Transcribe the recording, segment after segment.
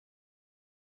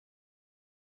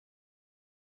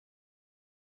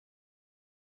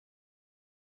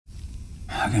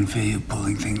I can feel you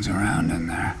pulling things around in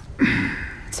there.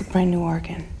 It's a brand new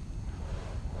organ.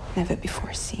 Never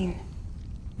before seen.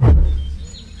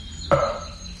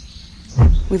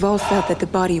 We've all felt that the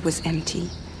body was empty.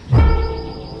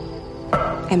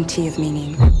 Empty of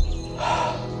meaning.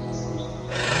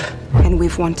 And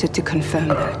we've wanted to confirm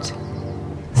that,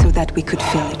 so that we could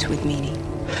fill it with meaning.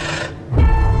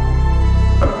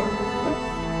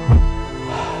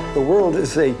 The world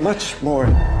is a much more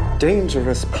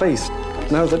dangerous place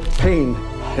now that pain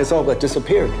has all but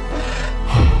disappeared.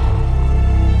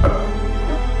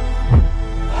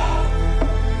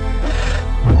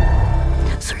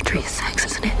 Surgery is sex,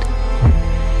 isn't it?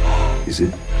 Is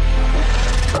it?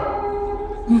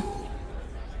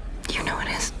 You know it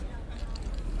is.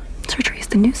 Surgery is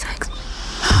the new sex.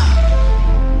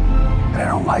 I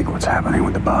don't like what's happening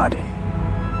with the body.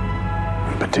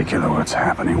 In particular, what's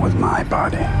happening with my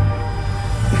body.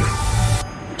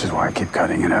 Which is why I keep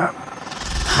cutting it up.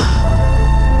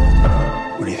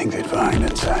 What do you think they'd find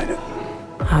inside it?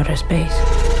 Outer space.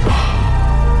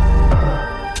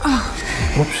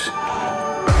 Whoops.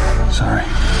 Sorry.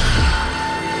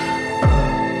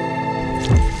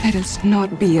 Let us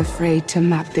not be afraid to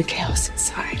map the chaos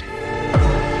inside.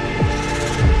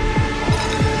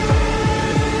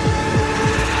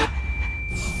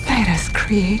 Let us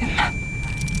create a map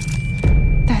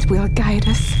that will guide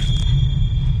us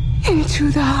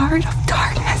into the heart of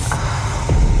darkness.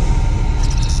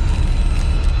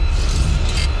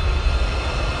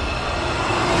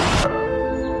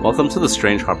 Welcome to the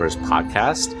Strange Harpers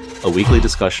podcast, a weekly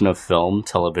discussion of film,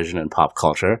 television, and pop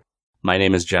culture. My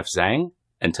name is Jeff Zhang,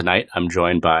 and tonight I'm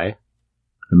joined by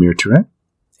Amir Touré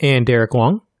and Derek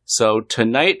Wong. So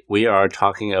tonight we are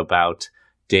talking about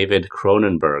David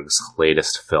Cronenberg's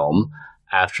latest film.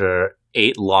 After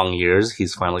 8 long years,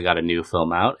 he's finally got a new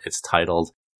film out. It's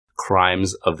titled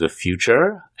Crimes of the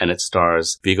Future, and it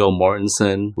stars Viggo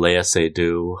Mortensen, Léa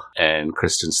Seydoux, and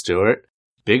Kristen Stewart.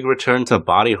 Big return to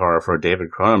body horror for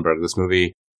David Cronenberg. This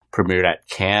movie premiered at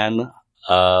Cannes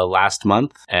last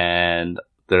month, and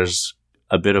there's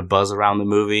a bit of buzz around the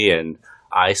movie, and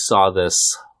I saw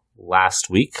this last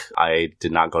week. I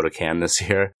did not go to Cannes this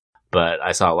year, but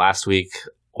I saw it last week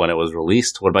when it was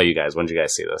released. What about you guys? When did you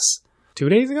guys see this? 2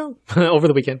 days ago? Over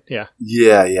the weekend, yeah.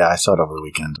 Yeah, I saw it over the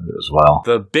weekend as well.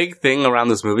 The big thing around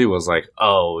this movie was like,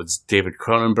 oh, it's David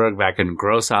Cronenberg back in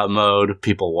gross out mode,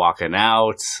 people walking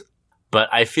out. But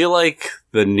I feel like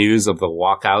the news of the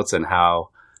walkouts and how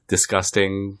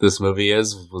disgusting this movie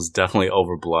is was definitely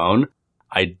overblown.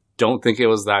 I don't think it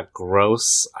was that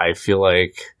gross. I feel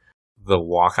like the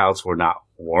walkouts were not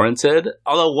warranted.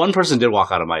 Although one person did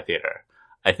walk out of my theater.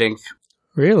 I think...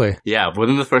 Really? Yeah,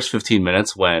 within the first 15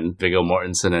 minutes when Viggo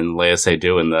Mortensen and Léa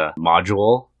Seydoux in the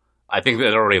module, I think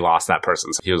they'd already lost that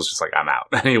person. So he was just like, I'm out.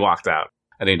 And he walked out.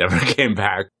 And he never came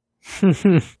back.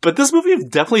 But this movie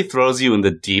definitely throws you in the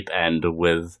deep end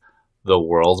with the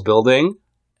world building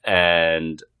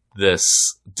and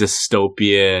this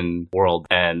dystopian world.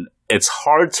 And it's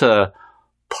hard to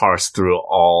parse through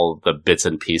all the bits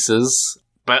and pieces.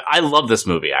 But I love this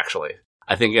movie, actually.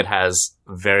 I think it has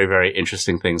very, very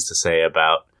interesting things to say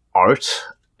about art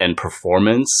and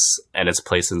performance and its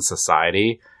place in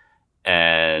society.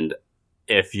 And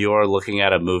if you're looking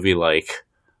at a movie like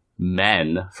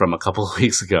Men from a couple of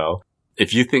weeks ago,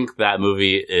 if you think that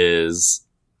movie is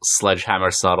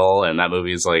sledgehammer subtle and that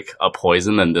movie is like a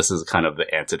poison, then this is kind of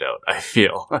the antidote, I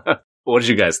feel. What did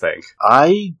you guys think?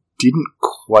 I didn't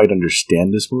quite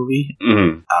understand this movie.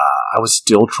 Mm-hmm. I was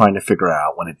still trying to figure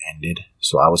out when it ended,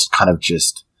 so I was kind of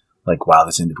just like, wow,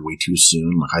 this ended way too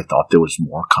soon. Like, I thought there was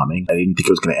more coming. I didn't think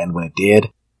it was going to end when it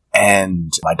did,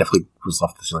 and I definitely was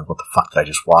left to say, like, what the fuck did I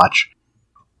just watch?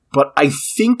 But I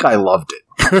think I loved it.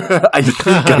 I think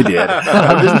I did.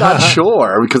 I'm just not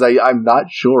sure, because I'm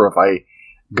not sure if I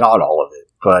got all of it.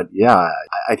 But yeah,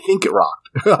 I think it rocked.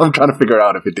 I'm trying to figure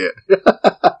out if it did.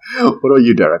 What about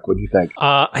you, Derek? What do you think?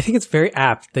 I think it's very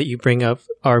apt that you bring up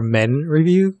our Men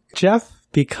review, Jeff,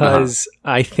 because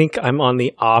I think I'm on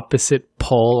the opposite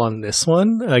pole on this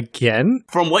one again.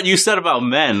 From what you said about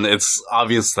Men, it's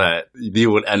obvious that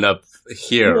you would end up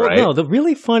here, right? No, the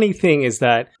really funny thing is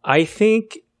that I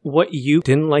think what you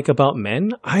didn't like about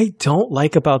Men, I don't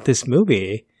like about this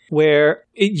movie, where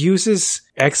it uses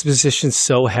exposition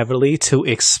so heavily to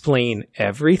explain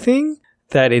everything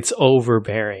that it's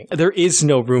overbearing. There is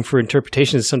no room for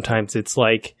interpretation. Sometimes it's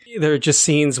like, there are just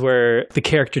scenes where the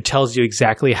character tells you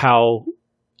exactly how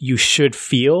you should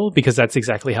feel because that's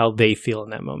exactly how they feel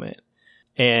in that moment.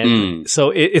 And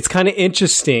so it's kind of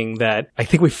interesting that I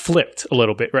think we flipped a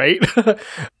little bit, right?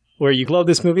 where you love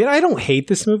this movie. And I don't hate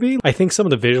this movie. I think some of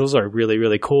the visuals are really,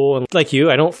 really cool. And like you,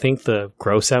 I don't think the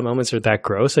gross out moments are that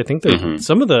gross. I think that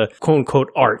some of the quote unquote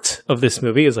art of this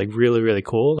movie is like really, really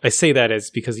cool. I say that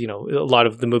as because, you know, a lot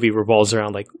of the movie revolves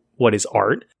around like what is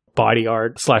art, body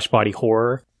art / body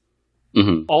horror.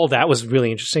 All that was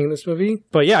really interesting in this movie.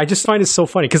 But yeah, I just find it so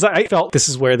funny because I felt this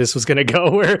is where this was going to go,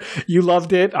 where you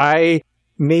loved it. I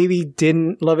maybe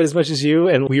didn't love it as much as you,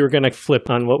 and we were going to flip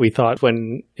on what we thought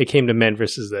when it came to Men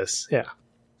versus this. Yeah.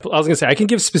 I was going to say, I can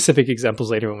give specific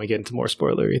examples later when we get into more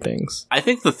spoilery things. I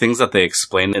think the things that they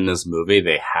explain in this movie,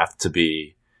 they have to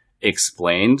be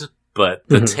explained, but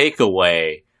the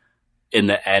takeaway in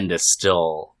the end is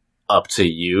still up to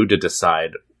you to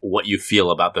decide what you feel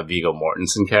about the Viggo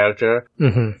Mortensen character,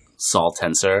 Saul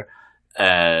Tenser,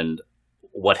 and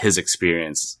what his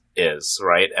experience is,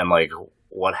 right? And like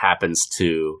what happens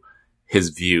to his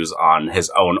views on his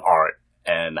own art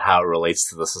and how it relates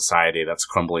to the society that's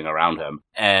crumbling around him.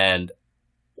 And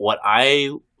what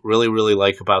I really, really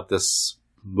like about this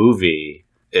movie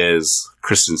is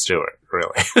Kristen Stewart,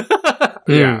 really.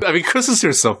 Yeah. I mean, Kristen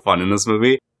Stewart's so fun in this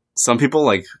movie. Some people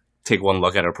like take one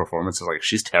look at her performance and like,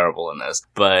 she's terrible in this.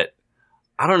 But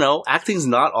I don't know, acting's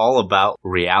not all about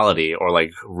reality or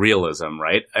like realism,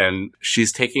 right? And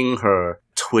she's taking her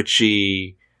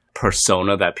twitchy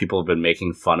persona that people have been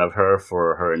making fun of her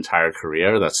for her entire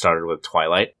career that started with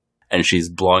Twilight, and she's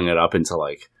blowing it up into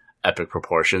like epic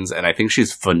proportions. And I think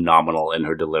she's phenomenal in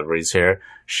her deliveries here.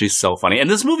 She's so funny. And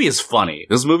this movie is funny.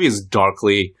 This movie is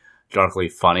darkly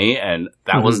funny, and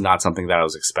that was not something that I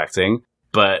was expecting.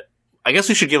 But I guess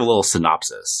we should give a little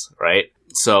synopsis, right?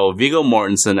 So Viggo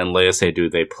Mortensen and Léa Seydoux,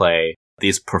 they play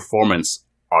these performance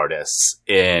artists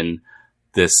in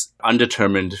this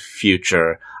undetermined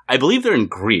future. I believe they're in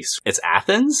Greece. It's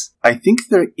Athens? I think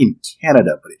they're in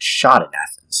Canada, but it's shot in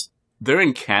Athens. They're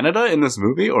in Canada in this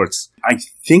movie? Or it's... I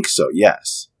think so,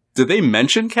 yes. Did they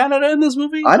mention Canada in this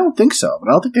movie? I don't think so, but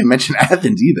I don't think they mentioned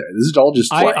Athens either. This is all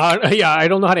just like... I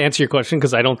don't know how to answer your question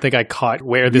because I don't think I caught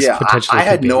where this potentially I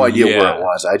had no idea where it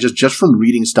was. I just from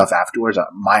reading stuff afterwards,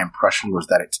 my impression was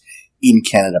that it's in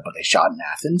Canada, but they shot in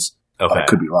Athens. Okay. But I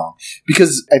could be wrong.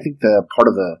 Because I think the part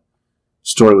of the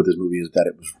story with this movie is that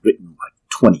it was written like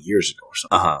 20 years ago or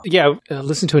something. Yeah,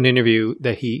 listen to an interview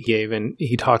that he gave, and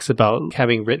he talks about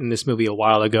having written this movie a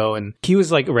while ago, and he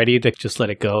was like ready to just let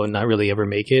it go and not really ever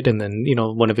make it. And then, you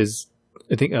know, one of his,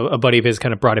 I think a buddy of his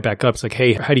kind of brought it back up. It's like,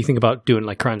 hey, how do you think about doing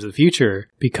like Crimes of the Future?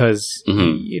 Because,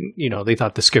 you know, they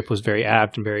thought the script was very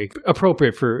apt and very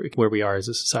appropriate for where we are as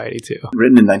a society too.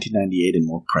 Written in 1998 and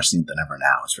more prescient than ever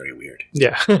now. It's very weird.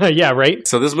 Yeah. Yeah, right?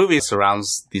 So this movie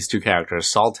surrounds these two characters,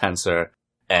 Saul Tenser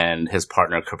and his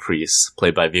partner Caprice,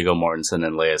 played by Viggo Mortensen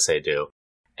and Léa Seydoux.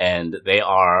 And they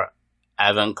are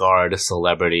avant-garde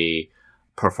celebrity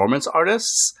performance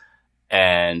artists,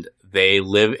 and they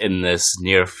live in this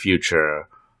near future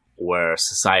where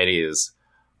society is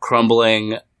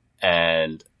crumbling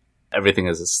and everything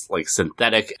is like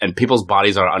synthetic, and people's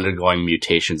bodies are undergoing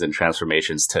mutations and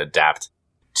transformations to adapt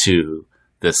to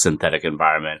this synthetic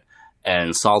environment.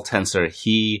 And Saul Tenser,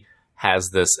 he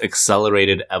has this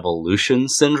accelerated evolution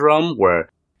syndrome where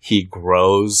he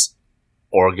grows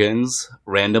organs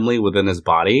randomly within his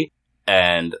body.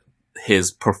 And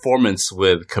his performance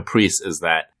with Caprice is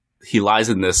that he lies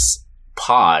in this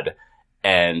pod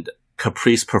and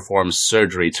Caprice performs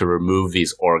surgery to remove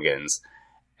these organs.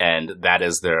 And that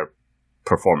is their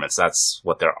performance. That's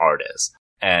what their art is.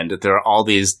 And there are all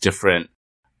these different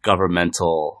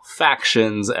governmental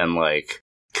factions and like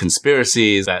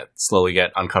conspiracies that slowly get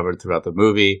uncovered throughout the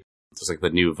movie. There's like the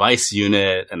new Vice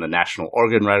Unit and the National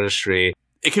Organ Registry.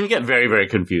 It can get very, very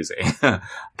confusing,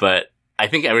 but I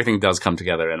think everything does come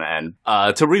together in the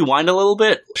end. To rewind a little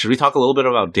bit, should we talk a little bit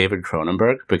about David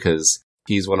Cronenberg? Because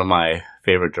he's one of my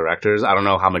favorite directors. I don't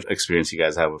know how much experience you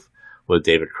guys have with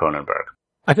David Cronenberg.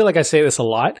 I feel like I say this a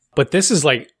lot, but this is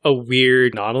like a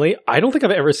weird anomaly. I don't think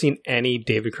I've ever seen any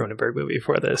David Cronenberg movie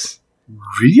before this.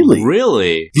 Really?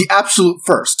 Really? The absolute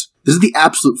first. This is the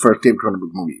absolute first David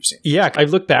Cronenberg movie you've seen. Yeah, I've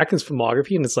looked back in his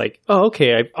filmography and it's like, oh,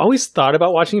 okay, I've always thought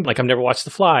about watching him. Like, I've never watched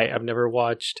The Fly. I've never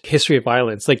watched History of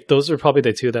Violence. Like, those are probably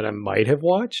the two that I might have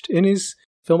watched in his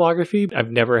filmography.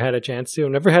 I've never had a chance to.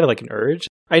 I've never had like an urge.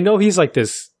 I know he's like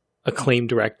this acclaimed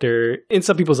director in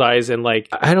some people's eyes, and like,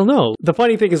 I don't know. The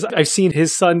funny thing is I've seen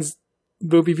his son's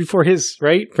movie before his,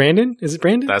 right? Brandon? Is it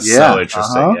Brandon? That's so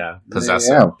interesting. Yeah.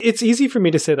 Possessive. Yeah. It's easy for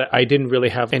me to say that I didn't really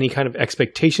have any kind of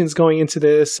expectations going into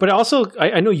this, but also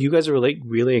I know you guys were like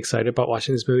really excited about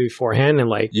watching this movie beforehand, and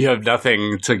like you have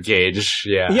nothing to gauge.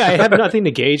 Yeah. Yeah, I have nothing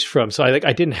to gauge from, so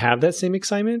I didn't have that same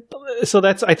excitement. So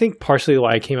that's, I think, partially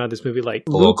why I came out of this movie like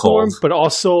a little cold, but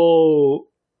also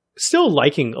still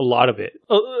liking a lot of it,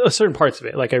 certain parts of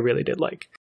it, like I really did like.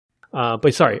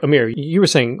 But sorry, Amir, you were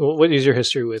saying, what is your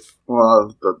history with?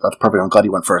 Well, that's perfect. I'm glad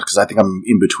you went first because I think I'm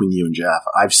in between you and Jeff.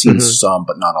 I've seen some,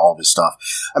 but not all of his stuff.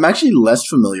 I'm actually less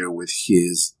familiar with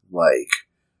his like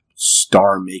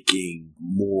star-making,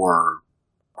 more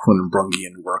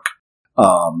Cronenbergian work.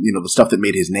 The stuff that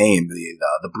made his name,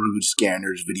 the Brood,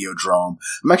 Scanners, Videodrome.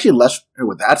 I'm actually less familiar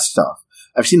with that stuff.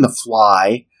 I've seen The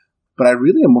Fly, but I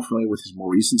really am more familiar with his more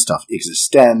recent stuff: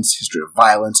 Existence, History of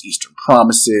Violence, Eastern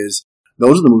Promises.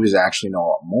 Those are the movies I actually know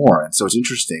a lot more. And so it's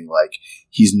interesting, like,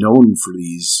 he's known for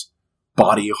these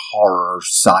body horror,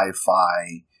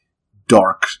 sci-fi,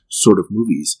 dark sort of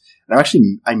movies. And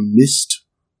I missed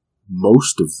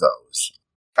most of those.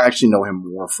 I actually know him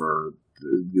more for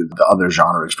the other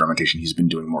genre experimentation he's been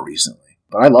doing more recently.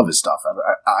 But I love his stuff.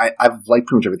 I've liked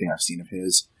pretty much everything I've seen of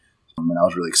his. And I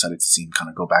was really excited to see him kind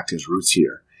of go back to his roots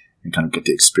here and kind of get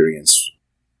to experience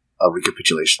a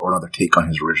recapitulation or another take on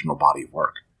his original body of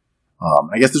work.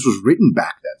 I guess this was written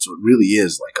back then, so it really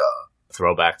is like a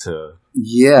throwback to...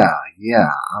 Yeah,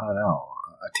 I don't know.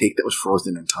 A take that was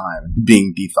frozen in time,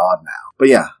 being de-thawed now. But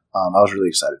yeah, I was really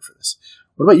excited for this.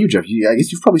 What about you, Jeff? I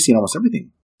guess you've probably seen almost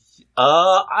everything.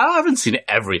 I haven't seen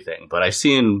everything, but I've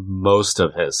seen most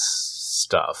of his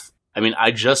stuff. I mean, I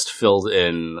just filled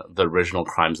in the original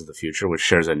Crimes of the Future, which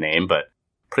shares a name, but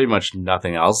pretty much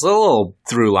nothing else. A little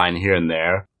through line here and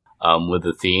there. With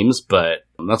the themes, but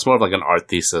that's more of like an art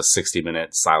thesis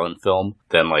 60-minute silent film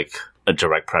than like a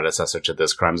direct predecessor to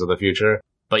this Crimes of the Future.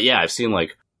 But yeah, I've seen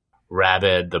like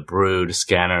Rabid, The Brood,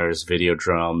 Scanners,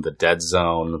 Videodrome, The Dead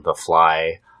Zone, The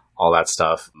Fly, all that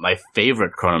stuff. My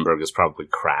favorite Cronenberg is probably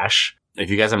Crash.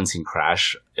 If you guys haven't seen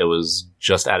Crash, it was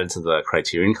just added to the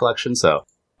Criterion Collection, so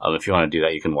if you want to do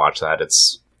that, you can watch that.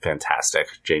 It's fantastic.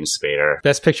 James Spader.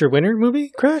 Best Picture winner movie,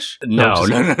 Crash? No.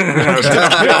 Definitely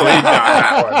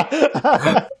not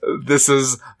that one. This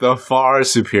is the far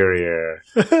superior.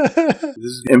 This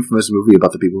is an infamous movie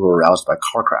about the people who were aroused by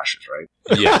car crashes, right?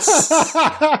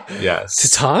 Yes.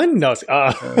 Titan? No.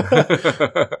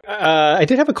 I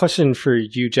did have a question for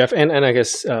you, Jeff, and I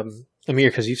guess Amir,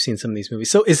 because you've seen some of these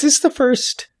movies. So is this the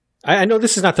first... I know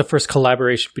this is not the first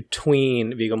collaboration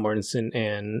between Viggo Mortensen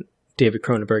and David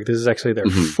Cronenberg. This is actually their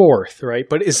fourth, right?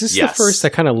 But is this the first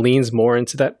that kind of leans more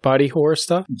into that body horror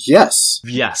stuff? Yes.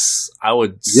 Yes, I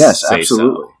would yes, say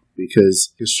absolutely. so.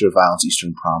 Because History of Violence,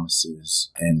 Eastern Promises,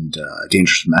 and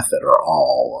Dangerous Method are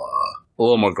all... a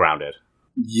little more grounded.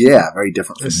 Yeah, very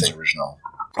different from his original.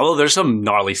 Although there's some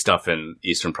gnarly stuff in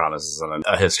Eastern Promises and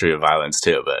A History of Violence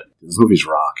too, but... Those movies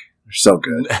rock. They're so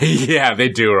good. Yeah, they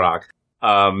do rock.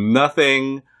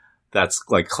 Nothing... That's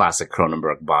like classic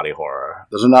Cronenberg body horror.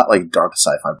 Those are not like dark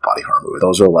sci-fi body horror movies.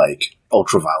 Those are like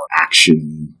ultra-violent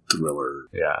action thriller.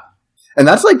 Yeah. And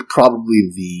that's like probably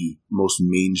the most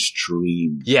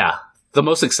mainstream. Yeah. The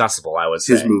most accessible, I would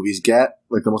say. His movies get.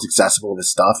 Like the most accessible of his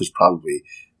stuff is probably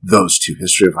those two,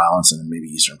 History of Violence and then maybe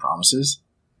Eastern Promises.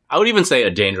 I would even say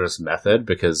A Dangerous Method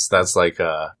because that's like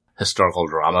a historical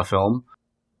drama film.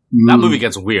 That movie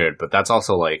gets weird, but that's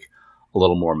also like a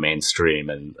little more mainstream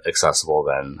and accessible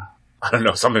than... I don't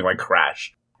know, something like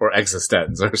Crash or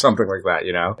Existence or something like that,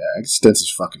 you know? Yeah, Existence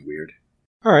is fucking weird.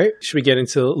 All right. Should we get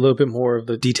into a little bit more of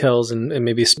the details and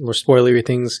maybe more spoilery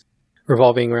things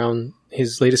revolving around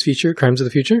his latest feature, Crimes of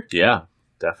the Future? Yeah,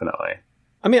 definitely.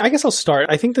 I mean, I guess I'll start.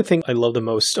 I think the thing I love the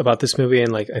most about this movie,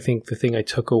 and like I think the thing I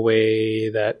took away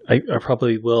that I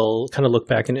probably will kind of look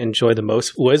back and enjoy the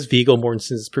most was Viggo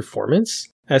Mortensen's performance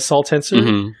as Saul Tenser.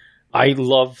 Mm-hmm. I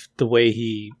love the way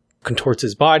he contorts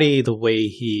his body, the way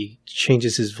he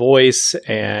changes his voice,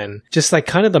 and just like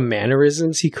kind of the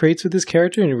mannerisms he creates with his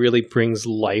character, and it really brings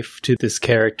life to this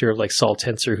character of like Saul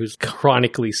Tenser, who's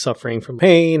chronically suffering from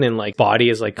pain, and like body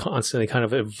is like constantly kind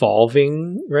of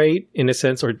evolving, right, in a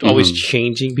sense, or always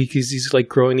changing because he's like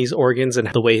growing these organs and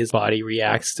the way his body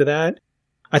reacts to that.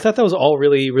 I thought that was all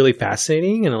really, really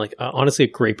fascinating, and like honestly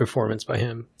a great performance by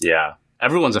him. Yeah.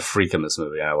 Everyone's a freak in this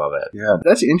movie. I love it. Yeah,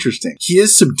 that's interesting. He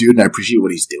is subdued, and I appreciate what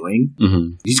he's doing.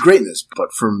 Mm-hmm. He's great in this,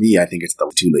 but for me, I think it's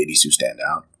the two ladies who stand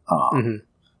out. Léa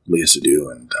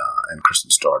Seydoux and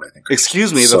Kristen Stewart, I think.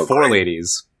 Excuse me, the four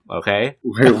ladies, okay?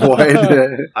 Wait, what?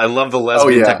 I love the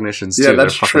lesbian technicians, too. Yeah,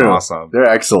 that's they're true. Fucking awesome. They're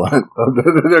excellent.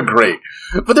 They're great.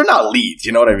 But they're not leads,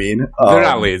 you know what I mean? They're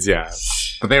not leads, yeah.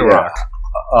 But they rock.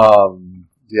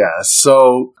 Yeah,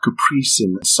 so Caprice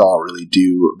and Saul really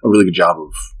do a really good job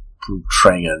of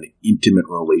portraying an intimate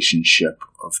relationship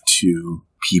of two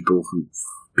people who've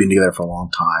been together for a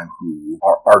long time, who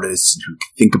are artists and who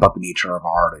think about the nature of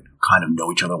art and who kind of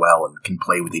know each other well and can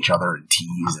play with each other and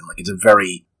tease, and like it's a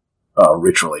very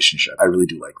rich relationship. I really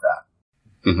do like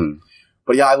that. Mm-hmm.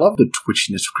 But yeah, I love the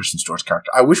twitchiness of Kristen Stewart's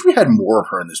character. I wish we had more of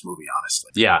her in this movie,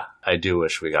 honestly. Yeah, I do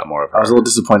wish we got more of her. I was a little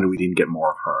disappointed we didn't get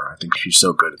more of her. I think she's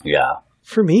so good. Yeah.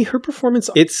 For me, her performance,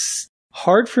 it's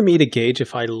hard for me to gauge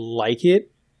if I like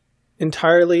it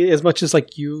entirely as much as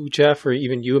like you, Jeff, or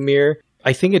even you, Amir.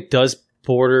 I think it does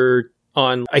border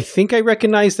on, I think I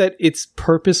recognize that it's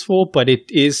purposeful, but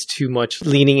it is too much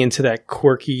leaning into that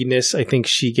quirkiness I think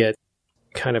she gets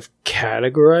kind of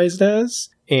categorized as.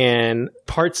 And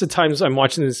parts of times I'm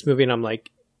watching this movie and I'm like,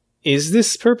 is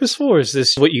this purposeful or is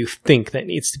this what you think that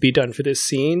needs to be done for this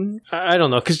scene? I don't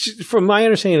know. Because from my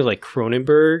understanding of like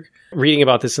Cronenberg, reading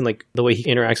about this and like the way he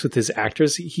interacts with his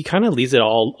actors, he kind of leaves it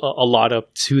all a lot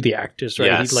up to the actors, right?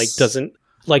 Yes. He like doesn't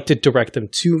like to direct them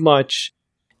too much.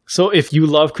 So if you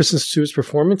love Kristen Stewart's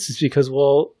performance, it's because,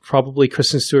 well, probably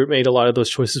Kristen Stewart made a lot of those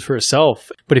choices for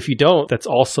herself. But if you don't, that's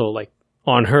also like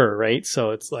on her, right?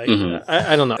 So it's like,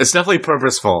 I don't know. It's definitely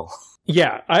purposeful.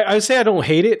 Yeah, I would say I don't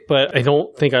hate it, but I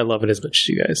don't think I love it as much as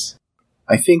you guys.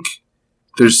 I think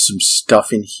there's some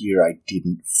stuff in here I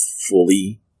didn't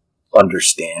fully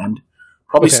understand.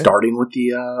 Probably starting with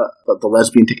the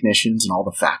lesbian technicians and all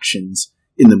the factions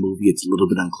in the movie. It's a little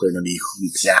bit unclear to me who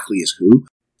exactly is who.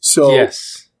 So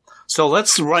yes. So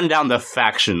let's run down the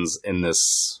factions in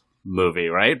this movie,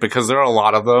 right? Because there are a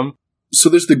lot of them. So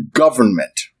there's the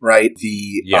government, right?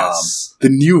 The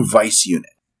new vice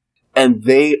unit. And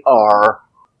they are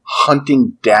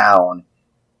hunting down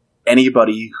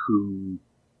anybody who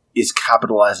is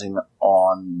capitalizing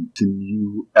on the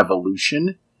new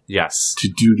evolution. Yes. To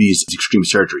do these extreme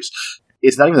surgeries.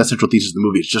 It's not even the central thesis of the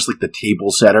movie. It's just like the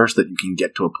table setters that you can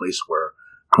get to a place where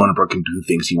Cronenberg can do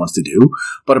things he wants to do.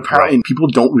 But apparently people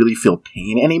don't really feel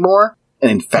pain anymore.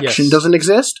 And infection doesn't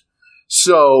exist.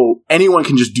 So anyone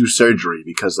can just do surgery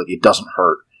because like it doesn't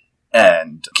hurt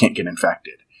and can't get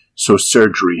infected. So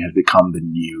surgery has become the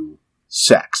new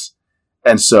sex.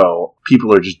 And so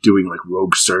people are just doing like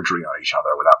rogue surgery on each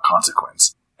other without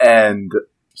consequence. And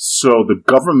so the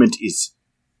government is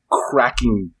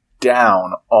cracking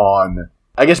down on,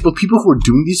 I guess, both people who are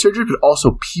doing these surgeries, but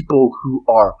also people who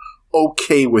are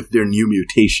okay with their new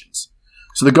mutations.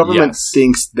 So the government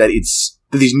thinks that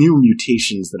that these new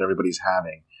mutations that everybody's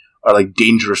having are like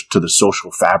dangerous to the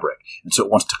social fabric. And so it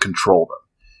wants to control them.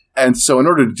 And so in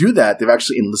order to do that, they've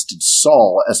actually enlisted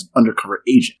Saul as an undercover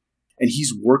agent. And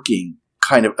he's working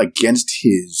kind of against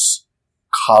his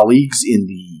colleagues in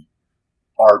the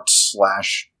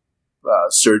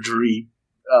art/surgery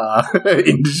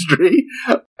industry.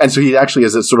 And so he actually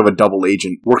is a sort of a double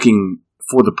agent working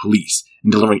for the police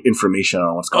and delivering information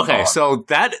on what's going on. Okay, so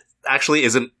that actually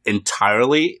isn't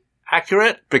entirely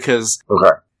accurate because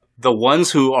the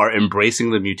ones who are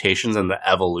embracing the mutations and the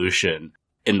evolution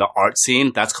in the art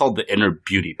scene, that's called the inner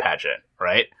beauty pageant,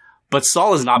 right? But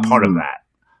Saul is not part of that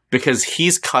because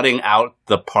he's cutting out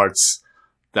the parts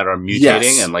that are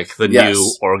mutating and like the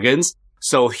new organs.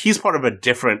 So he's part of a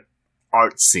different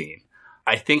art scene.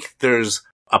 I think there's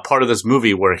a part of this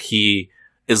movie where he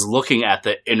is looking at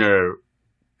the inner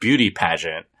beauty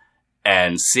pageant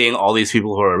and seeing all these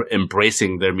people who are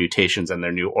embracing their mutations and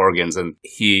their new organs. And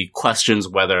he questions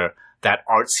whether that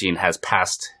art scene has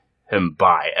passed him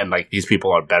by and like these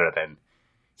people are better than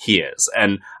he is.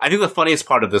 And I think the funniest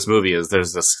part of this movie is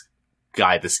there's this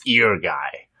guy, this ear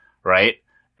guy, right?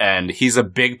 And he's a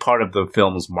big part of the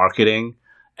film's marketing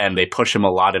and they push him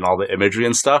a lot in all the imagery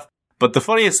and stuff. But the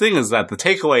funniest thing is that the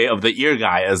takeaway of the ear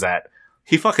guy is that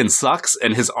he fucking sucks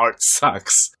and his art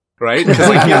sucks, right? Because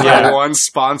like he has that one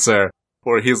sponsor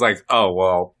where he's like, oh,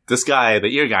 well, this guy, the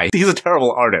ear guy, he's a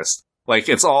terrible artist. Like,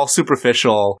 it's all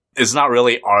superficial. It's not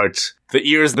really art. The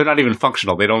ears, they're not even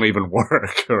functional. They don't even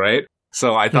work, right?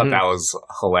 So I thought that was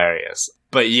hilarious.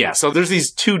 But yeah, so there's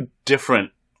these two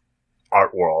different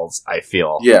art worlds, I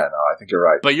feel. Yeah, no, I think you're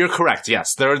right. But you're correct,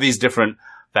 yes. There are these different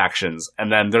factions.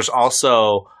 And then there's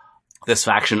also this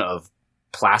faction of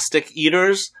plastic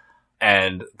eaters.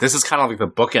 And this is kind of like the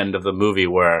bookend of the movie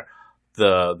where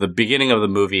the beginning of the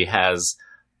movie has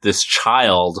this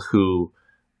child who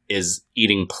is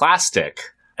eating plastic,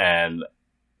 and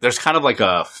there's kind of like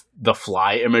the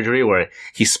Fly imagery where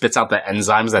he spits out the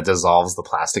enzymes that dissolves the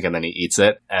plastic and then he eats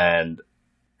it, and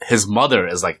his mother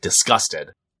is like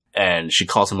disgusted and she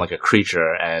calls him like a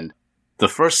creature, and the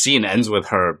first scene ends with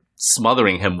her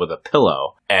smothering him with a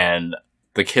pillow, and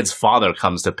the kid's father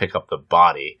comes to pick up the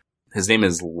body. His name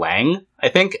is Lang, I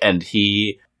think, and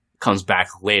he comes back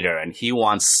later and he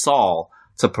wants Saul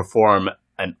to perform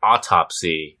an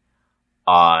autopsy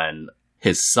on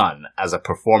his son as a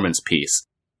performance piece,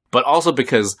 but also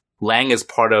because Lang is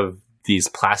part of these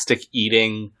plastic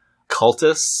eating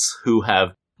cultists who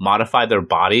have modified their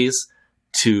bodies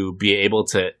to be able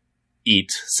to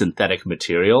eat synthetic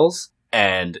materials.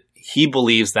 And he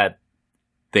believes that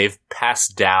they've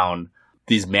passed down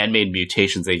these man-made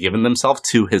mutations they've given themselves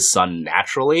to his son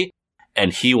naturally.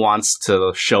 And he wants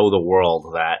to show the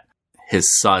world that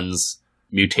his son's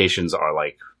mutations are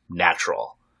like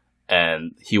natural.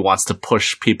 And he wants to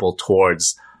push people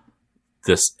towards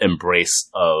this embrace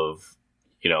of,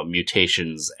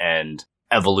 mutations and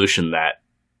evolution that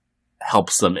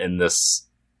helps them in this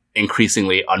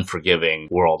increasingly unforgiving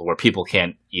world where people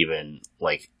can't even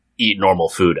eat normal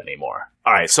food anymore.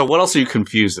 All right. So what else are you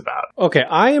confused about? Okay.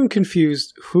 I am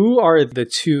confused. Who are the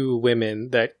two women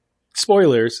that,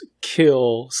 spoilers,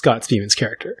 kill Scott Speedman's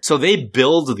character? So they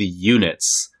build the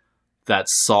units that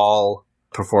Saul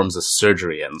performs a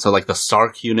surgery in. So the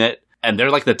Stark unit, and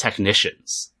they're the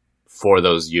technicians for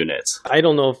those units. I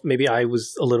don't know if maybe I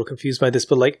was a little confused by this,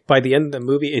 but by the end of the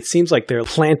movie, it seems like they're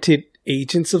planted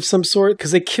agents of some sort because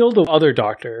they killed the other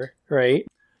doctor, right?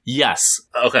 Yes.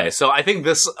 Okay. So I think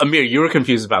Amir, you were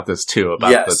confused about this too,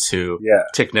 about the two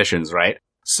technicians, right?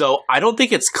 So I don't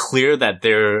think it's clear that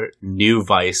they're New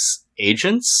Vice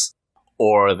agents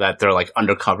or that they're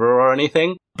undercover or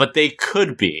anything, but they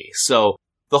could be. So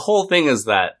the whole thing is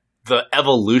that the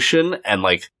evolution and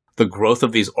the growth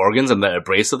of these organs and the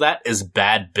embrace of that is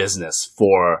bad business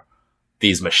for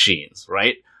these machines,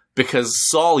 right? Because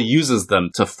Saul uses them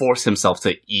to force himself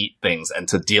to eat things and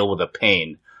to deal with the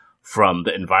pain from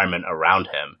the environment around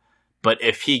him. But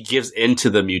if he gives into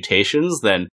the mutations,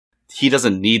 then he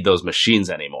doesn't need those machines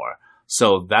anymore.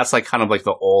 So that's kind of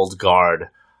the old guard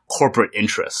corporate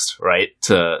interest, right?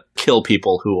 To kill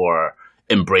people who are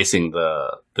embracing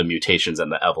the mutations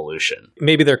and the evolution.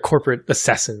 Maybe they're corporate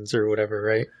assassins or whatever,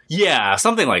 right? Yeah,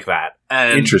 something like that.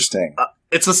 And interesting.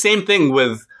 It's the same thing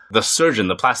with the surgeon,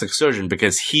 the plastic surgeon,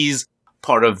 because he's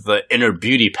part of the inner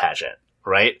beauty pageant,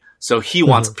 right? So he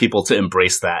wants people to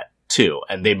embrace that too,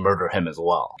 and they murder him as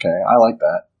well. Okay, I like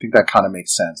that. I think that kind of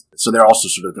makes sense. So they're also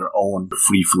sort of their own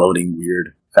free-floating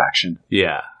weird faction.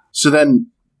 Yeah. So then,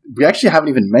 we actually haven't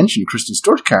even mentioned Kristen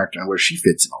Stewart's character and where she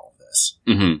fits in all of this.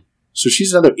 Mm-hmm. So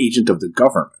she's another agent of the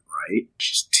government, right?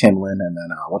 She's Timlin, and then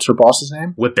what's her boss's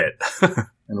name? Whippet.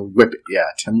 And Whippet, yeah,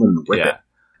 Timlin and Whippet. Yeah.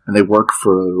 And they work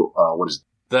for, what is it?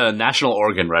 The National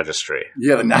Organ Registry.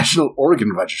 Yeah, the National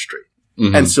Organ Registry.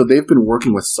 Mm-hmm. And so they've been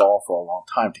working with Saul for a long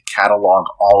time to catalog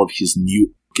all of his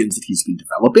new organs that he's been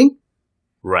developing.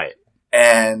 Right.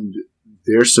 And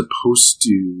they're supposed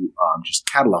to just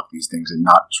catalog these things and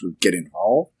not sort of get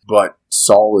involved. But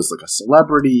Saul is a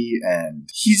celebrity, and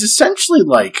he's essentially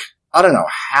I don't know,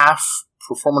 half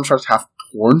performance artist, half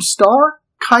porn star,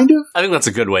 kind of. I think that's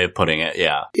a good way of putting it,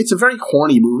 yeah. It's a very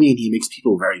horny movie, and he makes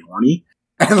people very horny.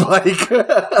 And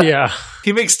yeah.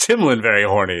 He makes Timlin very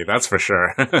horny, that's for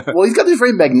sure. Well, he's got this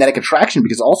very magnetic attraction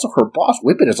because also her boss,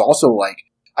 Whippet, is also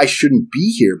I shouldn't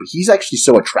be here, but he's actually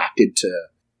so attracted to,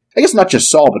 I guess not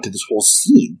just Saul, but to this whole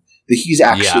scene, that he's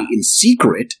actually in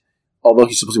secret, although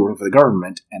he's supposed to be working for the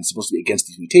government and supposed to be against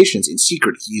these mutations, in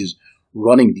secret he's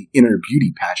running the inner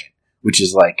beauty pageant, which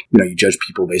is you judge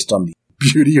people based on the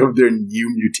beauty of their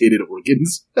new mutated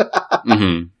organs.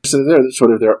 Mm-hmm. So they're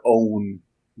sort of their own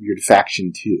weird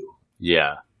faction too.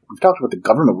 Yeah. We've talked about the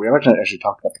government. We haven't actually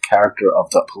talked about the character of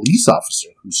the police officer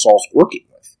who Saul's working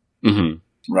with.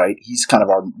 Mm-hmm. Right? He's kind of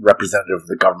our representative of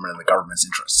the government and the government's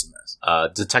interests in this.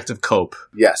 Detective Cope.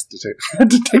 Yes,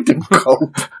 Detective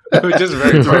Cope. Which is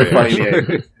very funny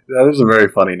name. That is a very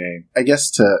funny name. I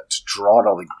guess to draw it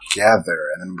all together,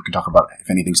 and then we can talk about if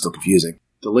anything's still confusing.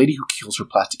 The lady who kills her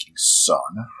plastic-eating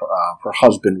son, her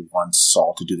husband wants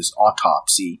Saul to do this live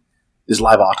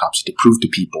autopsy to prove to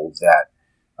people that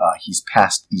he's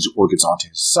passed these organs on to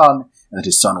his son, and that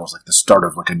his son was the start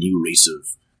of a new race of,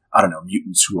 I don't know,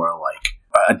 mutants who are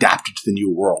adapted to the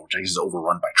new world, which I guess is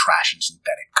overrun by trash and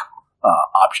synthetic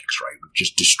objects, right? We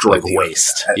just destroy the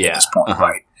waste at this point,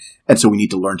 right? And so we need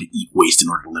to learn to eat waste in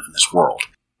order to live in this world.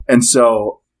 And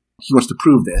so he wants to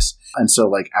prove this. And so,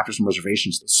 after some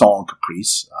reservations, Saul and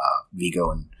Caprice, Viggo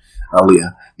and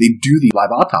Léa, they do the live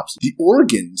autopsy. The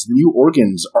new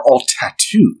organs, are all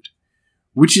tattooed,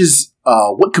 which is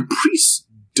what Caprice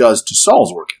does to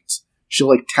Saul's organs.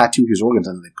 She'll tattoo his organs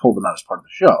and they pull them out as part of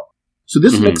the show. So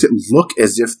this makes it look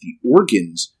as if the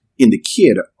organs in the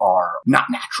kid are not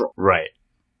natural. Right.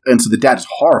 And so the dad is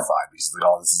horrified because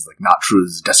he's this is not true,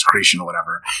 this is desecration or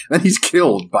whatever. And then he's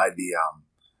killed by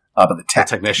the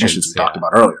technicians we talked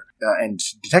about earlier. And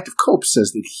Detective Cope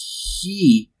says that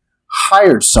he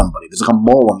hired somebody. There's a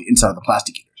mole on the inside of the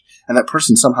plastic eaters. And that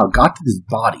person somehow got to his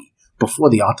body before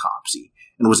the autopsy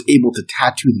and was able to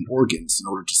tattoo the organs in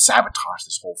order to sabotage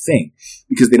this whole thing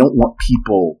because they don't want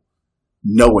people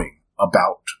knowing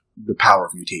about the power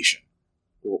of mutation.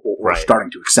 or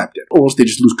starting to accept it, or else they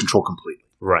just lose control completely.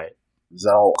 Right. Does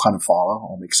that all kind of follow?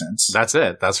 All make sense? That's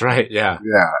it. That's right. Yeah.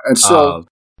 Yeah. And so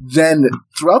then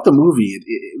throughout the movie,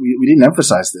 we didn't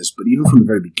emphasize this, but even from the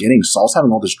very beginning, Saul's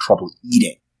having all this trouble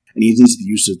eating. And he needs the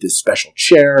use of this special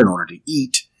chair in order to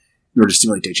eat, in order to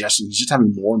stimulate digestion. He's just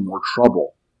having more and more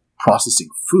trouble processing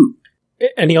food.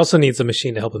 And he also needs a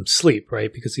machine to help him sleep,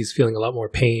 right? Because he's feeling a lot more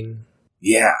pain.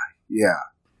 Yeah. He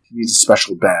needs a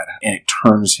special bed, and it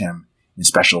turns him in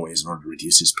special ways in order to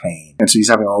reduce his pain. And so he's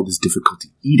having all this difficulty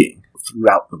eating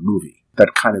throughout the movie.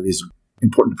 That kind of is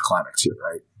important to the climax here,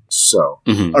 right? So,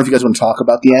 I don't know if you guys want to talk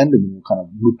about the end, and then we'll kind of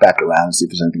loop back around and see if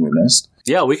there's anything we missed.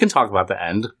 Yeah, we can talk about the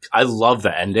end. I love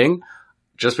the ending,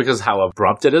 just because how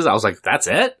abrupt it is. I was like, that's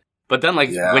it? But then,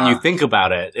 when you think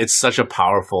about it, it's such a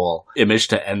powerful image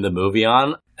to end the movie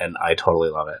on, and I totally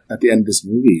love it. At the end of this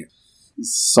movie,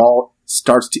 Saul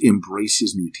starts to embrace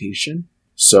his mutation.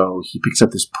 So he picks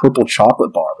up this purple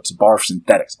chocolate bar. It's a bar of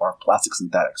synthetics, a bar of plastic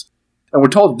synthetics. And we're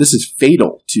told this is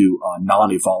fatal to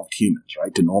non-evolved humans,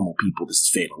 right? To normal people, this is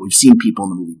fatal. We've seen people in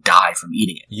the movie die from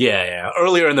eating it. Yeah.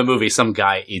 Earlier in the movie, some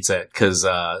guy eats it because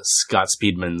Scott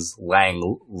Speedman's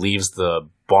Lang leaves the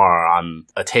bar on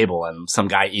a table and some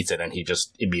guy eats it and he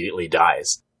just immediately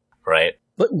dies, right?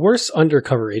 But worst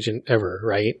undercover agent ever,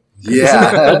 right?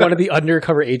 Yeah. One of the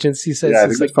undercover agents, he says. Yeah, I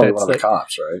think it's probably one of the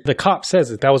cops, right? The cop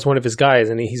says that was one of his guys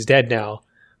and he's dead now.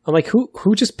 I'm like,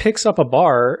 who just picks up a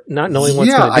bar not knowing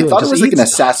what's going to do? Yeah, I thought it was like an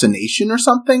assassination or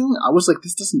something. I was like,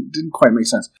 this didn't quite make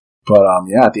sense. But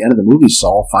at the end of the movie,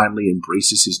 Saul finally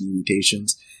embraces his new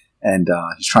mutations, and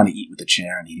he's trying to eat with the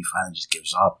chair, and he finally just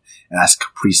gives up and asks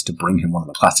Caprice to bring him one of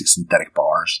the plastic synthetic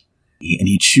bars. And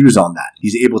he chews on that.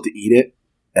 He's able to eat it,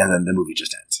 and then the movie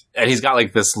just ends. And he's got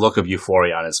like this look of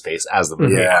euphoria on his face as the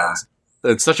movie ends.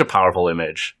 It's such a powerful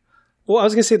image. Well, I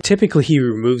was going to say, typically he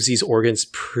removes these organs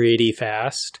pretty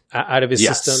fast out of his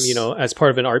system, as part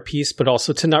of an art piece, but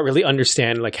also to not really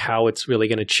understand like how it's really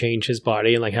going to change his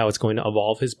body and like how it's going to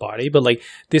evolve his body. But like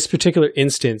this particular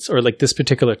instance or like this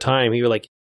particular time,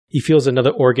 he feels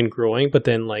another organ growing, but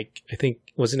then like, I think,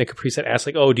 wasn't it Caprice that asked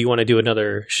like, oh, do you want to do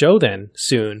another show then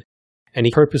soon? And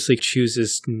he purposely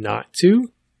chooses not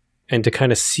to, and to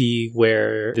kind of see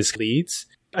where this leads.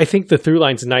 I think the through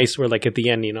line's nice where like at the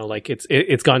end,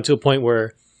 it's gone to a point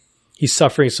where he's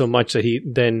suffering so much that he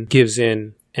then gives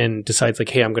in and decides like,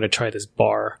 hey, I'm going to try this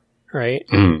bar. Right.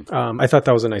 I thought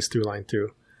that was a nice through line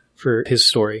for his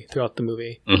story throughout the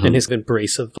movie and his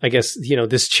embrace of, I guess,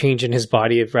 this change in his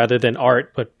body rather than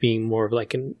art, but being more of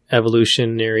like an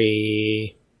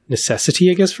evolutionary necessity,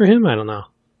 I guess, for him. I don't know.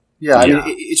 Yeah. I mean,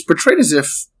 it's portrayed as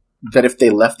if they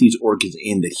left these organs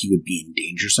in, that he would be in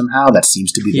danger somehow. That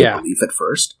seems to be their belief at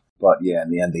first. But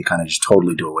in the end, they kind of just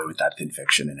totally do away with that thin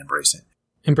fiction and embrace it.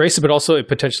 Embrace it, but also it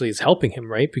potentially is helping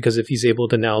him, right? Because if he's able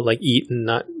to now like eat and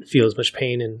not feel as much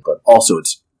pain. But also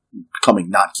it's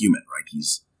becoming not human, right?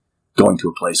 He's going to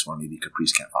a place where maybe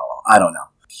Caprice can't follow. I don't know.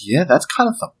 Yeah, that's kind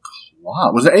of the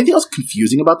plot. Was there anything else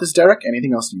confusing about this, Derek?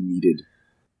 Anything else you needed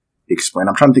explained?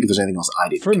 I'm trying to think if there's anything else I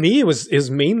didn't. For me, it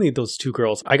was mainly those two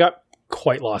girls. I got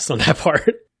quite lost on that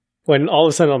part when all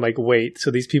of a sudden I'm like, wait,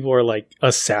 so these people are like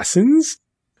assassins?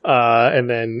 And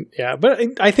then, but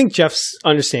I think Jeff's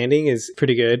understanding is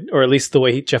pretty good, or at least the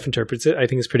way Jeff interprets it, I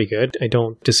think is pretty good. I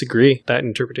don't disagree with that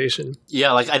interpretation.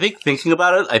 Yeah, like I think thinking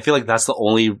about it, I feel like that's the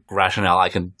only rationale I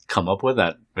can come up with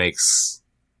that makes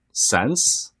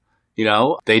sense.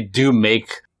 They do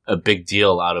make a big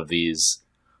deal out of these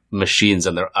machines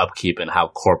and their upkeep and how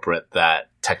corporate that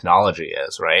technology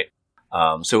is, right?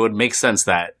 So it would make sense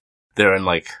that they're in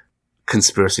like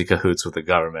conspiracy cahoots with the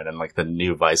government and like the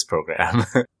new Vice program,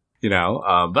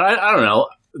 but I don't know.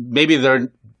 Maybe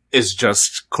there is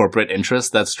just corporate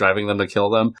interest that's driving them to kill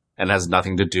them and has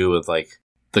nothing to do with like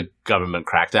the government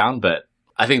crackdown. But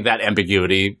I think that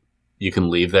ambiguity you can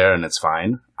leave there and it's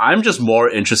fine. I'm just more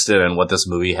interested in what this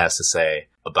movie has to say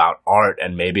about art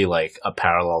and maybe like a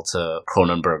parallel to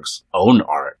Cronenberg's own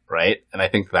art, right? And I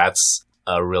think that's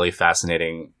a really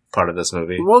fascinating part of this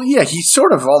movie. Well, yeah, he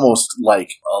sort of almost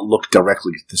like look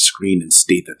directly at the screen and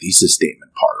state the thesis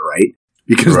statement part, right?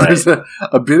 Because there's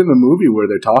a bit in the movie where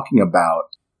they're talking about,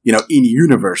 in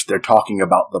universe, they're talking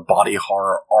about the body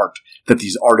horror art that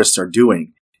these artists are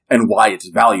doing and why it's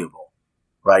valuable,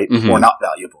 right? Or not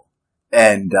valuable.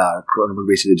 And Cronenberg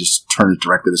basically just turns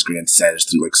directly to the screen and says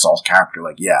to like Saul's character,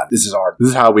 like, yeah, this is art. This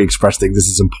is how we express things. This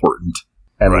is important.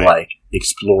 And like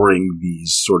exploring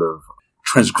these sort of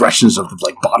transgressions of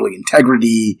like bodily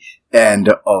integrity and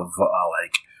of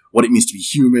like what it means to be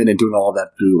human and doing all of that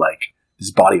through like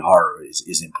this body horror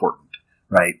is important,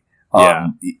 right?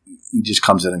 he just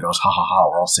comes in and goes, ha ha ha,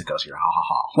 we're all sickos here, ha ha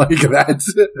ha. Like,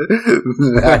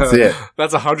 that's it.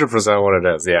 That's 100% what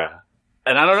it is, yeah.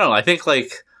 And I don't know, I think,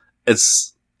 like,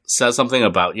 it's says something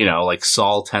about, you know, like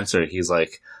Saul Tenser, he's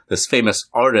like this famous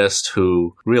artist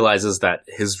who realizes that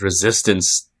his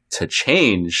resistance to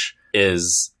change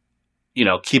is, you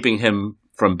know, keeping him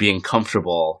from being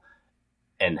comfortable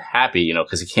and happy, you know,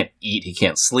 because he can't eat, he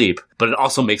can't sleep, but it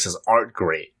also makes his art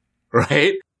great,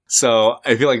 right? So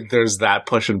I feel like there's that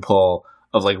push and pull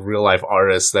of like real life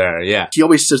artists there. Yeah. He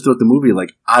always says throughout the movie,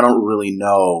 like, I don't really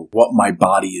know what my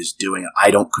body is doing.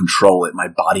 I don't control it. My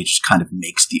body just kind of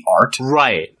makes the art.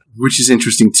 Right. Which is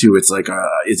interesting too. It's like,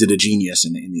 is it a genius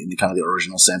in the kind of the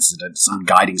original sense that it's some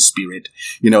guiding spirit?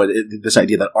 You know, this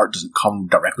idea that art doesn't come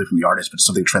directly from the artist, but it's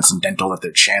something transcendental that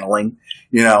they're channeling,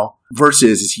 you know,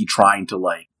 versus is he trying to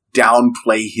like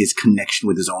downplay his connection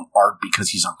with his own art because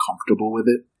he's uncomfortable with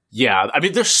it? Yeah, I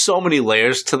mean, there's so many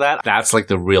layers to that. That's like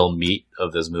the real meat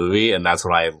of this movie, and that's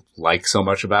what I like so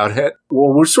much about it.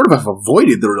 Well, we sort of have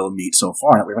avoided the real meat so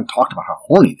far. We haven't talked about how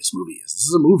horny this movie is. This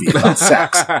is a movie about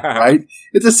sex, right?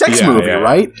 It's a sex movie,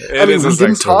 right? I mean, we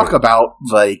didn't talk about,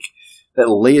 like, that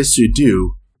Léa Seydoux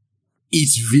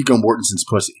eats Viggo Mortensen's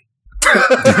pussy.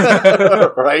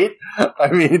 Right? I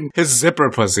mean... his zipper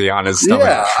pussy on his stomach.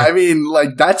 Yeah, I mean,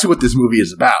 like, that's what this movie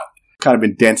is about. Kind of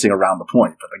been dancing around the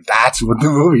point, but like that's what the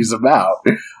movie's about.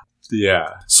 Yeah.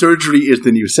 Surgery is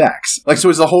the new sex. Like, so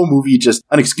is the whole movie just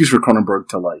an excuse for Cronenberg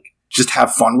to like just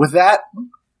have fun with that?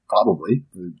 Probably.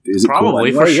 Is it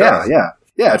probably cool anyway? For sure.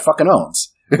 Yeah, it fucking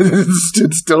owns.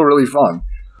 It's still really fun.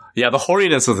 Yeah, the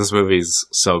horniness of this movie is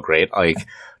so great. Like,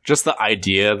 just the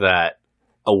idea that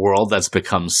a world that's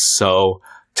become so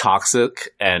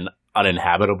toxic and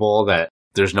uninhabitable that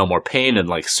there's no more pain and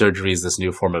like surgery is this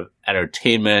new form of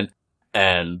entertainment.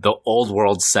 And the old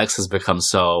world sex has become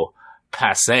so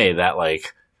passé that,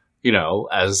 like, you know,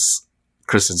 as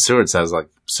Kristen Stewart says, like,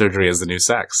 surgery is the new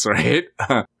sex, right?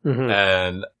 Mm-hmm.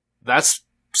 And that's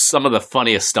some of the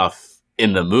funniest stuff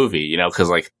in the movie, you know, because,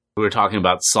 like, we were talking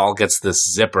about Saul gets this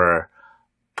zipper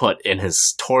put in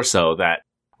his torso that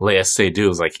Léa Seydoux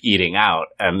is, like, eating out.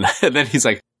 And then he's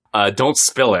like, don't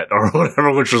spill it, or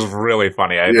whatever, which was really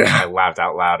funny. I laughed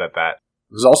out loud at that.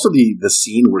 There's also the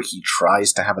scene where he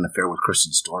tries to have an affair with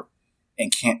Kristen Stewart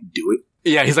and can't do it.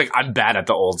 Yeah, he's like, I'm bad at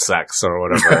the old sex, or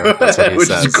whatever. That's what he which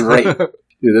says. Is great. Dude,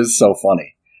 this is so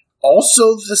funny.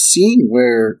 Also, the scene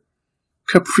where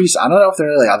Caprice, I don't know if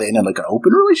they're like, are they in like an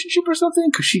open relationship or something?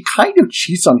 Because she kind of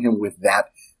cheats on him with that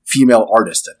female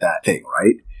artist at that thing,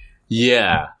 right?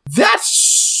 Yeah. That's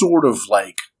sort of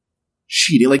like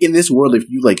cheating. Like, in this world, if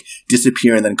you like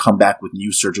disappear and then come back with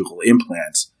new surgical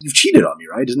implants, you've cheated on me,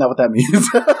 right? Isn't that what that means?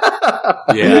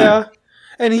 Yeah.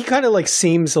 And he kind of like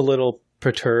seems a little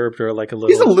perturbed or like a little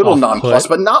he's a little off-put. nonplussed,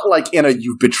 but not like in a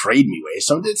you've betrayed me way.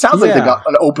 So it sounds like they got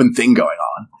an open thing going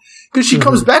on. Because she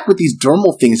comes back with these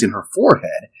dermal things in her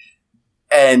forehead,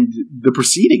 and the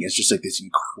proceeding is just like this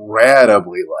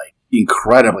incredibly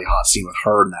hot scene with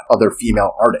her and that other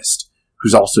female artist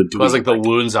who's also doing... It was like the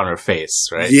wounds on her face,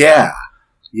 right? Yeah.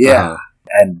 Yeah.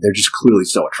 And they're just clearly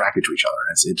so attracted to each other.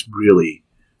 It's really,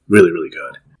 really, really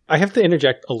good. I have to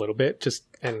interject a little bit,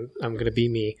 and I'm going to be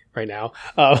me right now.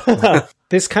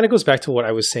 This kind of goes back to what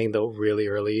I was saying, though, really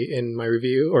early in my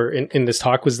review, or in this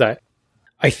talk, was that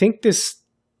I think this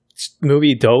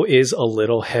movie, though, is a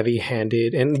little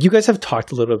heavy-handed. And you guys have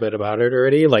talked a little bit about it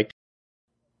already, like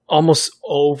almost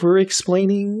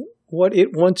over-explaining what it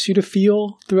wants you to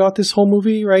feel throughout this whole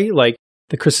movie, right? Like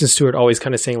the Kristen Stewart always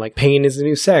kind of saying like pain is the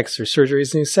new sex or surgery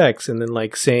is the new sex. And then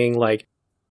like saying like,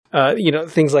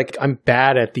 things like I'm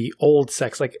bad at the old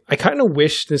sex. Like I kind of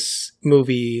wish this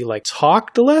movie like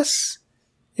talked less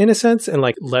in a sense and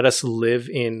like let us live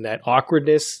in that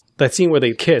awkwardness. That scene where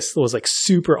they kissed was like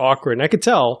super awkward. And I could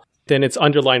tell then it's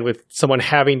underlined with someone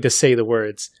having to say the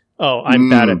words, oh, I'm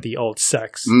bad at the old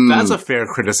sex. That's a fair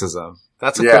criticism.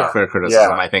 That's a fair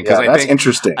criticism, I think. Yeah, that's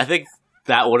interesting. I think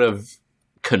that would have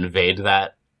conveyed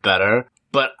that better.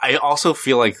 But I also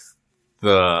feel like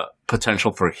the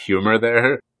potential for humor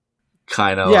there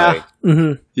kind of like,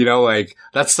 you know, like,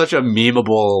 that's such a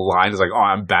memeable line. It's like, oh,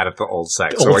 I'm bad at the old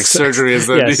sex. Or like, surgery is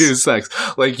the new sex.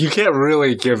 Like, you can't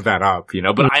really give that up, you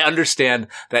know? But I understand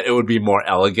that it would be more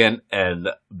elegant and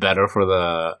better for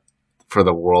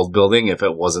the world building if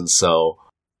it wasn't so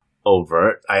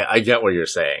overt. I get what you're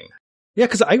saying. Yeah,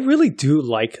 because I really do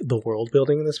like the world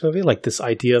building in this movie. Like this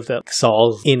idea of that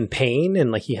Saul's in pain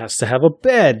and like he has to have a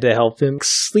bed to help him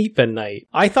sleep at night.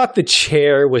 I thought the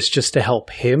chair was just to help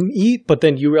him eat, but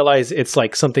then you realize it's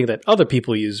like something that other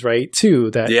people use, right? Too.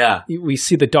 That we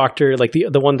see the doctor, like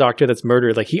the one doctor that's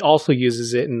murdered, like he also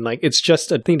uses it, and like it's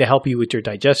just a thing to help you with your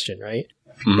digestion, right?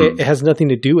 it has nothing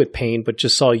to do with pain, but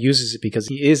just Saul uses it because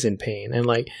he is in pain. And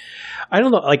like, I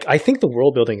don't know, like I think the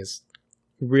world building is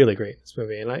really great in this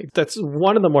movie, and that's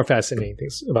one of the more fascinating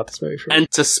things about this movie for me.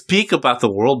 And to speak about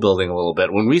the world building a little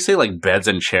bit, when we say like beds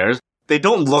and chairs, they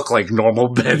don't look like normal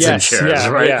beds and chairs,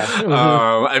 right? Yeah.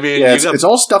 Mm-hmm. I mean, it's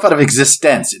all stuff out of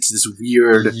existence. It's this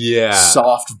weird,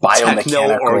 soft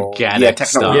biomechanical,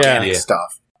 techno-organic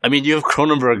stuff. I mean, you have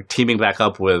Cronenberg teaming back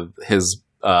up with his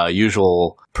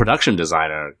usual production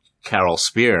designer, Carol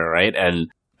Spear, right? And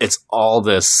it's all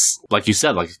this, like you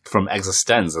said, like from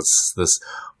Existenz, it's this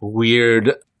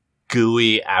weird,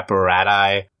 gooey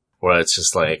apparatus where it's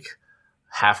just like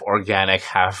half organic,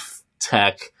 half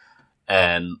tech,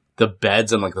 and the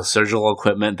beds and like the surgical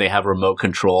equipment, they have remote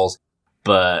controls,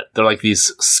 but they're like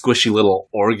these squishy little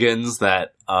organs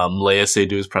that Léa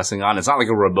Seydoux is pressing on. It's not like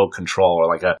a remote control or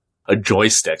like a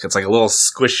joystick. It's like a little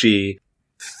squishy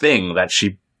thing that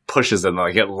she pushes and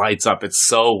like it lights up. It's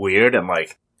so weird and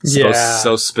like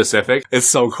so specific. It's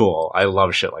so cool. I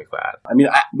love shit like that. I mean,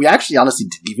 we actually honestly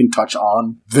didn't even touch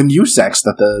on the new sex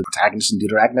that the protagonist and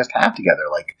deuteragonist have together.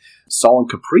 Like Saul and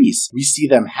Caprice, we see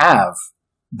them have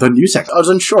the new sex. I was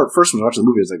unsure at first when we watched the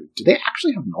movie. I was like, do they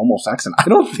actually have normal sex? And I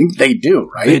don't think they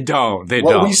do, right? They don't.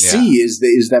 What we see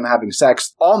is them having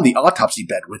sex on the autopsy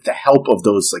bed with the help of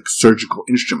those like surgical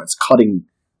instruments cutting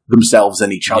themselves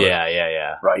and each other.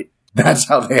 Yeah. Right? That's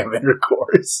how they have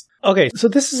intercourse. Okay, so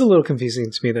this is a little confusing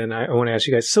to me then. I want to ask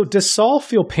you guys. So does Saul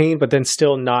feel pain but then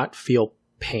still not feel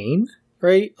pain?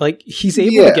 Right? Like he's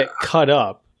able to get cut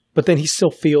up, but then he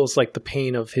still feels like the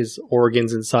pain of his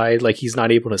organs inside. Like he's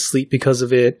not able to sleep because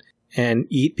of it and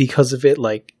eat because of it.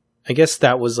 Like, I guess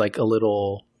that was like a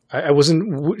little... I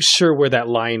wasn't sure where that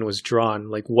line was drawn.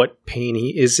 Like what pain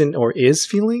he isn't or is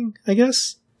feeling, I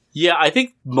guess. Yeah, I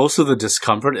think most of the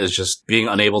discomfort is just being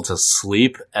unable to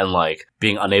sleep and like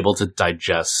being unable to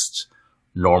digest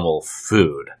normal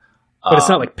food. But it's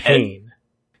not like pain.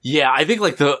 I think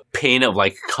like the pain of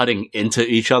like cutting into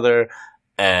each other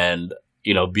and,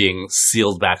 you know, being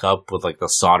sealed back up with like the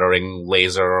soldering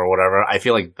laser or whatever. I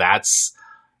feel like that's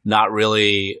not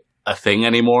really a thing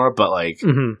anymore, but like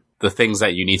the things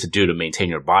that you need to do to maintain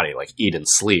your body, like eat and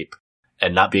sleep.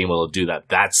 And not being able to do that,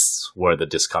 that's where the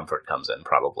discomfort comes in,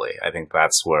 probably. I think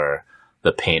that's where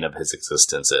the pain of his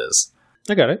existence is.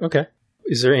 I got it. Okay.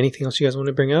 Is there anything else you guys want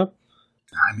to bring up?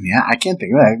 I mean, I can't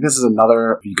think of it. This is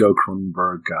another Viggo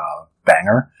Cronenberg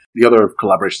banger. The other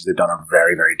collaborations they've done are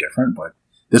very, very different, but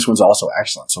this one's also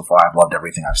excellent. So far, I've loved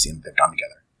everything I've seen that they've done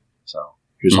together. So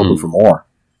here's hoping for more.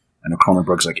 I know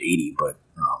Cronenberg's like 80, but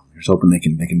here's hoping they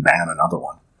can bang another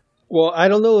one. Well, I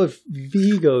don't know if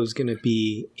Viggo's going to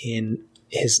be in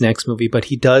his next movie, but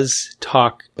he does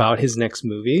talk about his next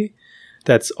movie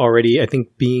that's already, I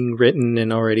think, being written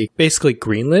and already basically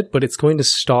greenlit, but it's going to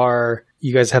star,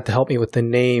 you guys have to help me with the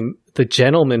name, the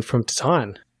gentleman from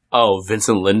Titan. Oh,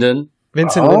 Vincent Linden?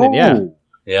 Linden, yeah.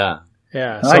 Yeah.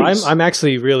 Yeah, nice. So I'm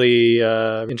actually really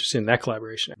interested in that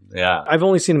collaboration. Yeah. I've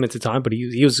only seen him in Titan, but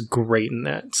he was great in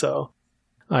that, so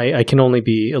I can only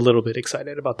be a little bit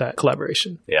excited about that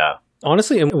collaboration. Yeah.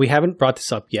 Honestly, and we haven't brought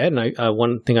this up yet, and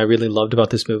one thing I really loved about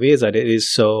this movie is that it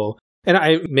is so,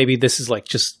 and maybe this is like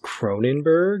just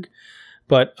Cronenberg,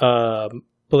 but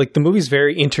like the movie's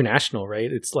very international,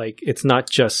 right? It's like, it's not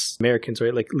just Americans,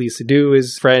 right? Like Léa Seydoux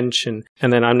is French, and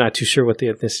then I'm not too sure what the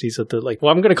ethnicities of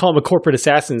I'm going to call them a corporate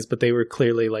assassins, but they were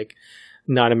clearly like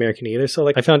not American either. So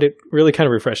like I found it really kind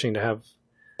of refreshing to have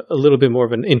a little bit more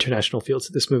of an international feel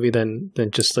to this movie than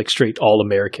just like straight all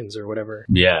Americans or whatever.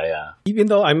 Yeah. Even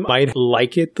though I might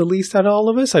like it the least out of all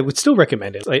of us, I would still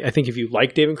recommend it. I think if you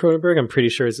like David Cronenberg, I'm pretty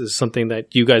sure this is something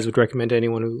that you guys would recommend to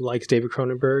anyone who likes David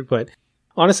Cronenberg. But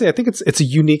honestly, I think it's a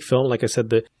unique film. Like I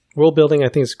said, the world building I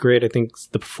think is great. I think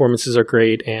the performances are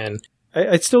great, and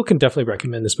I still can definitely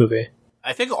recommend this movie.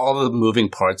 I think all the moving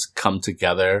parts come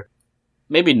together,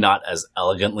 maybe not as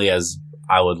elegantly as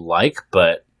I would like,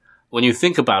 but when you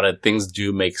think about it, things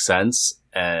do make sense.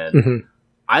 And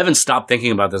I haven't stopped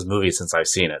thinking about this movie since I've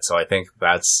seen it. So I think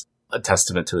that's a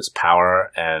testament to its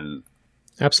power and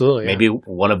absolutely maybe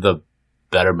one of the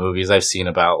better movies I've seen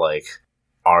about like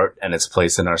art and its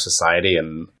place in our society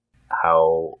and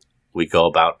how we go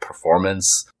about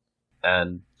performance.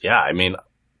 And yeah, I mean,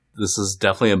 this is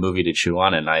definitely a movie to chew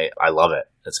on, and I love it.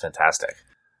 It's fantastic.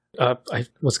 I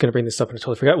was going to bring this up and I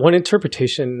totally forgot. One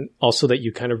interpretation also that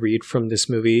you kind of read from this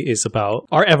movie is about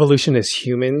our evolution as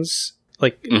humans,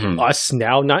 like us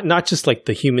now, not just like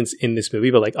the humans in this movie,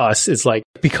 but like us is like,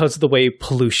 because of the way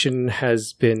pollution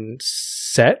has been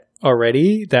set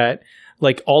already, that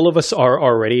like all of us are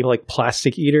already like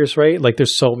plastic eaters, right? Like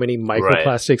there's so many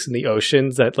microplastics in the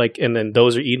oceans that like, and then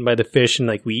those are eaten by the fish and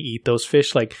like we eat those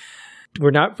fish. Like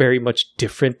we're not very much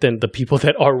different than the people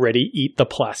that already eat the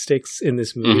plastics in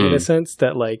this movie, in a sense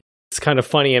that like, it's kind of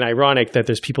funny and ironic that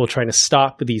there's people trying to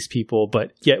stop these people,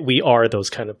 but yet we are those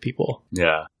kind of people.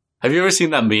 Yeah. Have you ever seen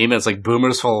that meme? It's like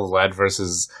boomers full of lead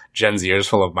versus Gen Zers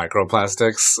full of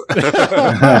microplastics.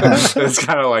 It's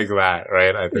kind of like that,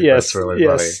 right? I think that's really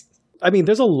funny. I mean,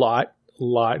 there's a lot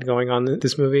going on in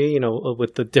this movie, you know,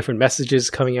 with the different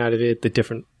messages coming out of it,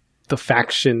 the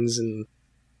factions and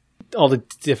all the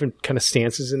different kind of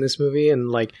stances in this movie. And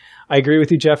like, I agree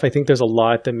with you, Jeff. I think there's a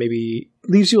lot that maybe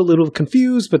leaves you a little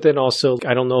confused, but then also,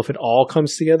 I don't know if it all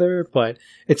comes together, but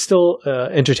it's still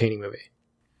an entertaining movie.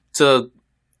 To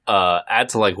add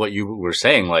to like what you were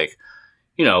saying, like,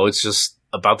 you know, it's just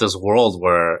about this world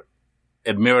where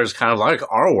it mirrors kind of like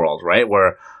our world, right?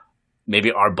 Where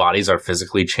maybe our bodies are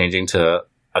physically changing to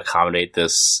accommodate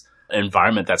this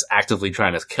environment that's actively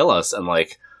trying to kill us. And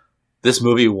like, this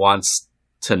movie wants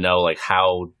to know, like,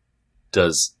 how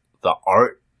does the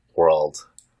art world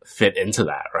fit into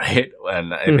that, right?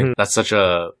 And I think that's such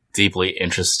a deeply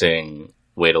interesting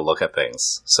way to look at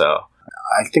things. So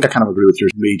I think I kind of agree with your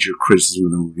major criticism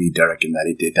of the movie, Derek, in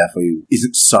that it definitely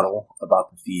isn't subtle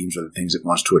about the themes or the things it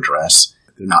wants to address.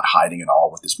 They're not hiding at all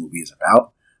what this movie is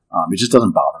about. It just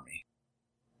doesn't bother me.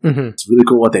 It's really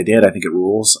cool what they did. I think it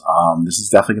rules. This is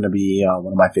definitely going to be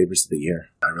one of my favorites of the year.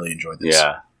 I really enjoyed this.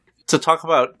 Yeah. To talk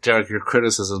about, Derek, your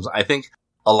criticisms, I think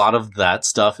a lot of that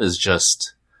stuff is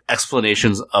just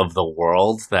explanations of the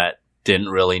world that didn't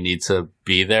really need to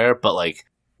be there. But like,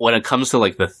 when it comes to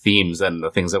like the themes and the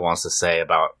things it wants to say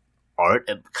about art,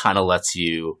 it kind of lets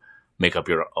you make up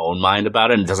your own mind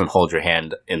about it and doesn't hold your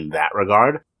hand in that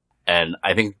regard. And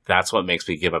I think that's what makes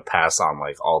me give a pass on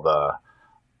like all the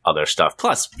other stuff.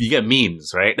 Plus, you get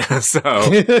memes, right? So,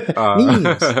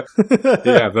 memes.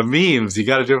 Yeah, the memes. You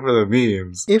got to do it for the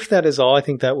memes. If that is all, I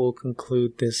think that will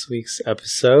conclude this week's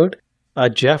episode.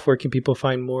 Jeff, where can people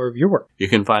find more of your work? You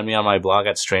can find me on my blog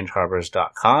at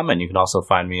strangeharbors.com, and you can also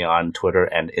find me on Twitter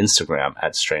and Instagram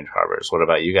at strangeharbors. What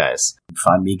about you guys? You can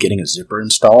find me getting a zipper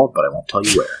installed, but I won't tell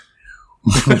you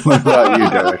where. What about you,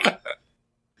 Derek?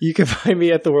 You can find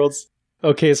me at the world's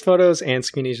okayest photos and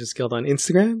Screen Asians Guild on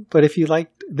Instagram. But if you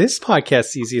liked this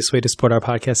podcast, the easiest way to support our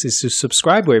podcast is to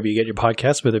subscribe wherever you get your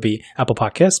podcasts, whether it be Apple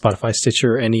Podcasts, Spotify,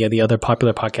 Stitcher, or any of the other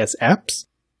popular podcast apps.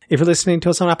 If you're listening to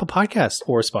us on Apple Podcasts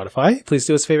or Spotify, please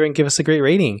do us a favor and give us a great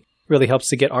rating. It really helps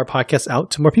to get our podcast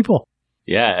out to more people.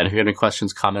 Yeah, and if you have any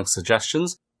questions, comments,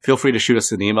 suggestions, feel free to shoot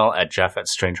us an email at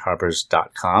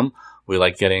jeff@strangeharbors.com. We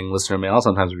like getting listener mail.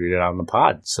 Sometimes we read it on the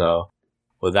pod. So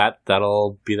with that,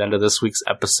 that'll be the end of this week's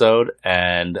episode.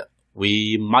 And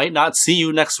we might not see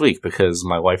you next week because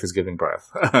my wife is giving birth.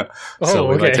 So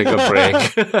we might take a break.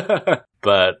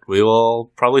 But we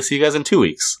will probably see you guys in 2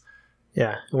 weeks.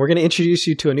 Yeah, and we're going to introduce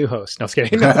you to a new host. No, I was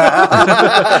kidding.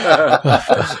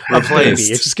 Replaced.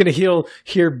 You're just going to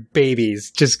hear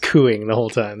babies just cooing the whole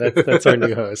time. That's our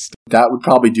new host. That would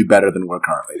probably do better than we're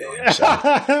currently doing. So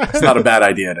it's not a bad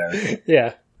idea, Derek.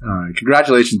 Yeah. All right.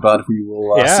 Congratulations, bud. We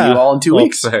will see you all in 2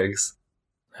 weeks. Thanks.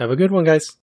 Have a good one, guys.